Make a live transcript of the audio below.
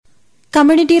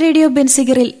Community radio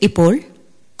ബെൻസിഗറിൽ ഇപ്പോൾ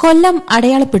കൊല്ലം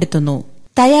അടയാളപ്പെടുത്തുന്നു.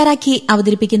 തയ്യാറാക്കി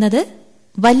അവതരിപ്പിക്കുന്നത്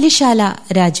വല്യശാല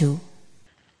രാജു.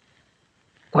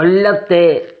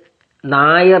 കൊല്ലത്തെ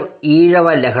നായർ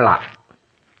ഈഴവ ലഹള.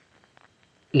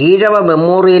 ഈഴവ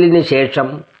മെമ്മോറിയലിന്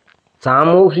ശേഷം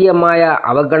സാമൂഹികമായ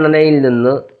അവഗണനയിൽ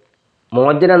നിന്ന്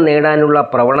മോചനം നേടാനുള്ള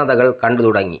പ്രവണതകൾ കണ്ടു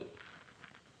തുടങ്ങി.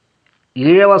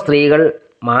 ഈഴവ സ്ത്രീകൾ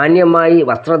മാന്യമായി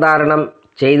വസ്ത്രധാരണം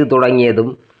ചെയ്തു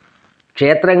തുടങ്ങിയതും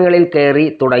ക്ഷേത്രങ്ങളിൽ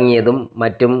കയറി തുടങ്ങിയതും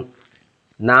മറ്റും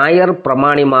നായർ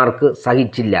പ്രമാണിമാർക്ക്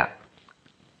സഹിച്ചില്ല.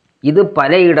 ഇത്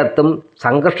പലയിടത്തും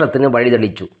സംഘർഷത്തിന്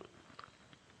വഴിതെളിച്ചു.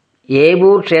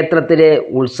 ഏവൂർ ക്ഷേത്രത്തിലെ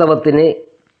ഉത്സവത്തിന്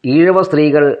ഈഴവ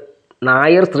സ്ത്രീകൾ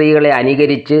നായർ സ്ത്രീകളെ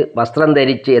അനുകരിച്ച് വസ്ത്രം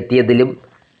ധരിച്ച് എത്തിയതിലും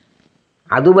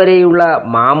അതുവരെയുള്ള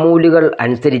മാമൂലുകൾ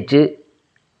അനുസരിച്ച്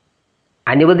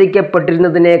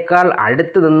അനുവദിക്കപ്പെട്ടിരുന്നതിനേക്കാൾ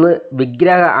അടുത്ത് നിന്ന്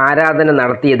വിഗ്രഹ ആരാധന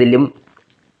നടത്തിയതിലും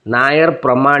നായർ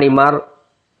പ്രമാണിമാർ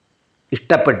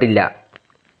ഇഷ്ടപ്പെട്ടില്ല.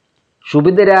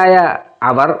 ക്ഷുഭിതരായ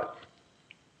അവർ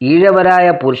ഈഴവരായ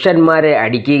പുരുഷന്മാരെ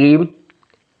അടിക്കുകയും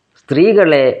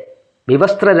സ്ത്രീകളെ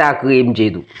വിവസ്ത്രരാക്കുകയും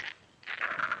ചെയ്തു.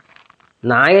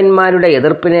 നായന്മാരുടെ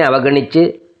എതിർപ്പിനെ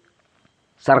അവഗണിച്ച്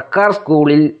സർക്കാർ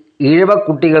സ്കൂളിൽ ഈഴവ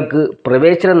കുട്ടികൾക്ക്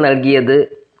പ്രവേശനം നൽകിയത്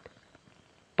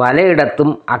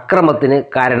പലയിടത്തും അക്രമത്തിന്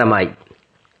കാരണമായി.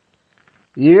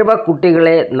 ഈഴവ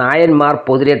കുട്ടികളെ നായന്മാർ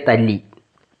പൊതുരെ തല്ലി.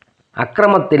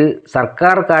 അക്രമത്തിൽ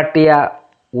സർക്കാർ കാട്ടിയ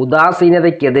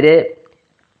ഉദാസീനതയ്ക്കെതിരെ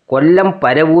കൊല്ലം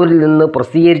പരവൂരിൽ നിന്ന്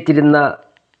പ്രസിദ്ധീകരിച്ചിരുന്ന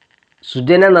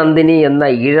സുജനനന്ദിനി എന്ന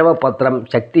ഈഴവ പത്രം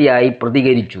ശക്തിയായി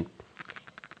പ്രതികരിച്ചു.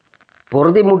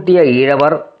 പൊറുതിമുട്ടിയ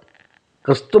ഈഴവർ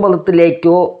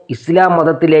ക്രിസ്തുമതത്തിലേക്കോ ഇസ്ലാം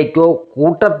മതത്തിലേക്കോ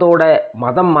കൂട്ടത്തോടെ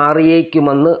മതം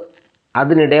മാറിയേക്കുമെന്ന്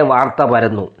അതിനിടെ വാർത്ത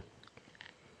പരന്നു.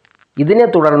 ഇതിനെ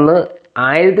തുടർന്ന്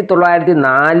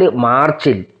 1904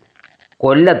 മാർച്ചിൽ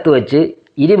കൊല്ലത്ത് വച്ച്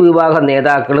ഇരുവിഭാഗ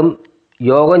നേതാക്കളും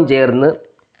യോഗം ചേർന്ന്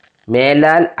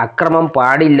മേലാൽ അക്രമം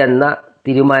പാടില്ലെന്ന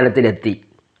തീരുമാനത്തിലെത്തി.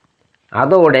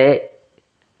 അതോടെ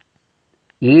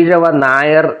ഈഴവ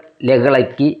നായർ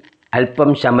ലഹളയ്ക്ക്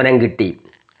അല്പം ശമനം കിട്ടി.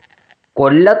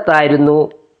 കൊല്ലത്തായിരുന്നു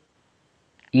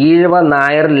ഈഴവ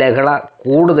നായർ ലഹള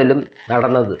കൂടുതലും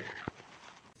നടന്നത്.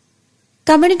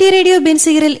 കമ്മ്യൂണിറ്റി റേഡിയോ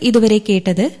ബെൻസിഗറിൽ ഇതുവരെ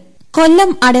കേട്ടത്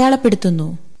കൊല്ലം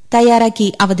അടയാളപ്പെടുത്തുന്നു.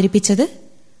 തയ്യാറാക്കി അവതരിപ്പിച്ചത്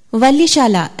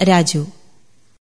വല്യശാല രാജു.